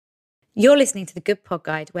You're listening to The Good Pod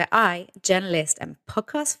Guide, where I, journalist and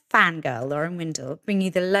podcast fangirl Lauren Windle, bring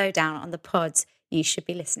you the lowdown on the pods you should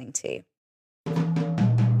be listening to.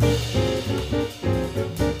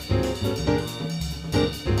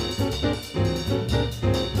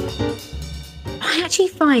 I actually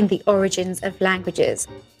find the origins of languages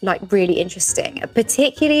really interesting,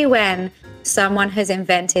 particularly when someone has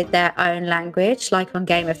invented their own language, like on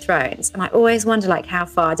Game of Thrones. And I always wonder, how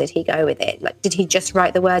far did he go with it? Did he just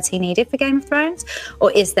write the words he needed for Game of Thrones?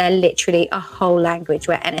 Or is there literally a whole language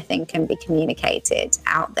where anything can be communicated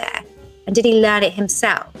out there? And did he learn it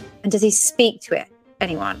himself? And does he speak to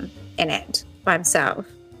anyone in it by himself?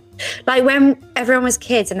 When everyone was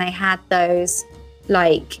kids and they had those,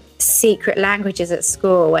 secret languages at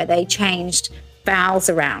school where they changed vowels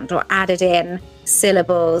around or added in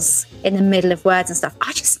syllables in the middle of words and stuff.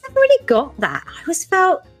 I just never really got that. I always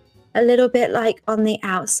felt a little bit on the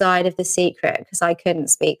outside of the secret because I couldn't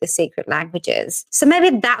speak the secret languages. So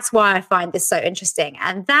maybe that's why I find this so interesting.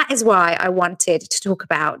 And that is why I wanted to talk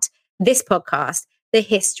about this podcast, The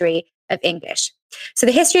History of English. So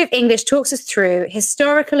the History of English talks us through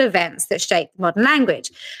historical events that shaped modern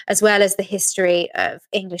language, as well as the history of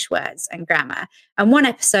English words and grammar. And one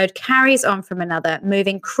episode carries on from another,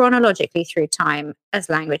 moving chronologically through time as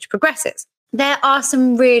language progresses. There are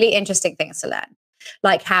some really interesting things to learn,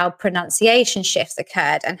 like how pronunciation shifts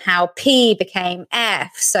occurred and how P became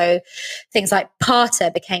F. So things like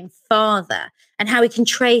pater became father, and how we can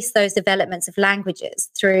trace those developments of languages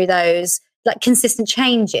through those consistent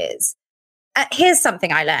changes. Here's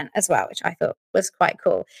something I learned as well, which I thought was quite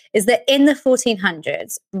cool, is that in the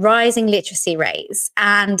 1400s, rising literacy rates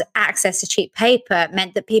and access to cheap paper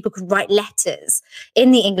meant that people could write letters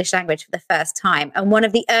in the English language for the first time. And one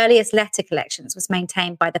of the earliest letter collections was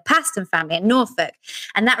maintained by the Paston family in Norfolk.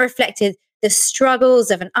 And that reflected the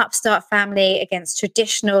struggles of an upstart family against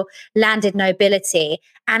traditional landed nobility.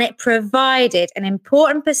 And it provided an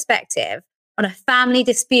important perspective on a family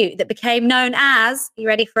dispute that became known as, you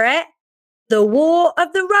ready for it? The War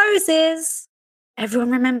of the Roses.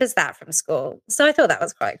 Everyone remembers that from school. So I thought that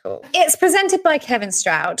was quite cool. It's presented by Kevin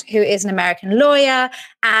Stroud, who is an American lawyer,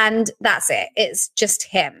 and that's it. It's just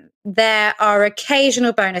him. There are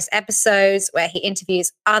occasional bonus episodes where he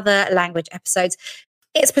interviews other language episodes.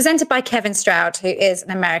 It's presented by Kevin Stroud, who is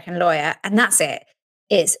an American lawyer, and that's it.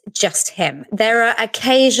 It's just him. There are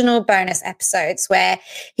occasional bonus episodes where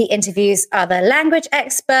he interviews other language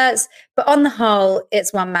experts, but on the whole,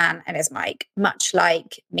 it's one man and his mic, much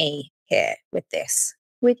like me here with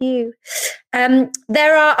you.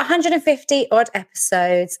 There are 150 odd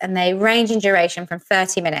episodes, and they range in duration from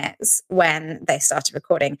 30 minutes when they started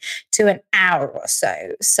recording to an hour or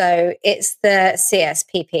so. So it's the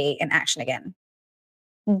CSPP in action again.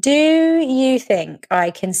 Do you think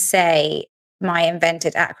I can say my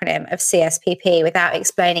invented acronym of CSPP without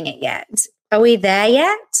explaining it yet? Are we there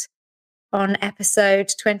yet on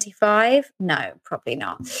episode 25? No, probably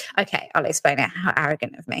not. Okay, I'll explain it. How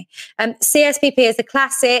arrogant of me. CSPP is the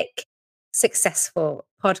classic successful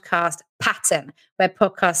podcast pattern where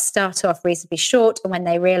podcasts start off reasonably short, and when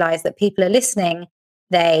they realize that people are listening,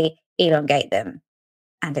 they elongate them.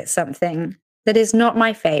 And it's something that is not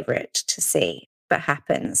my favorite to see, but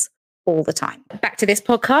happens all the time. Back to this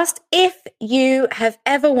podcast. If you have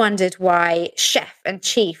ever wondered why chef and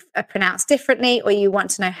chief are pronounced differently, or you want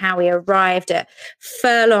to know how we arrived at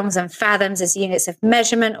furlongs and fathoms as units of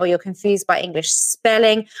measurement, or you're confused by English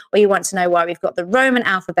spelling, or you want to know why we've got the Roman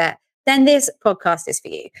alphabet, then this podcast is for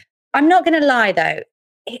you. I'm not going to lie though,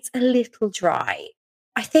 it's a little dry.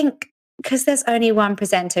 I think because there's only one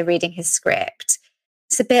presenter reading his script.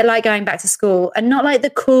 It's a bit like going back to school, and not like the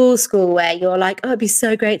cool school where you're like, oh, it'd be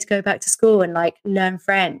so great to go back to school and learn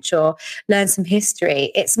French or learn some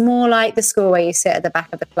history. It's more like the school where you sit at the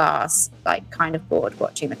back of the class, kind of bored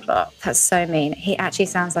watching the clock. That's so mean. He actually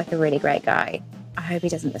sounds like a really great guy. I hope he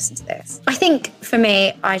doesn't listen to this. I think for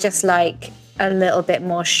me, I just like a little bit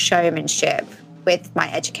more showmanship with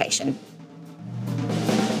my education.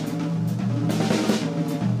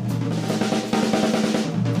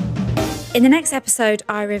 In the next episode,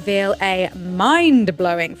 I reveal a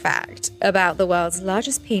mind-blowing fact about the world's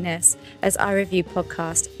largest penis as I review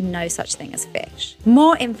podcast No Such Thing as Fish.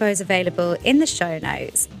 More info is available in the show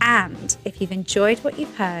notes. And if you've enjoyed what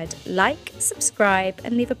you've heard, like, subscribe,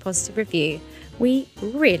 and leave a positive review. We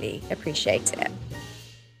really appreciate it.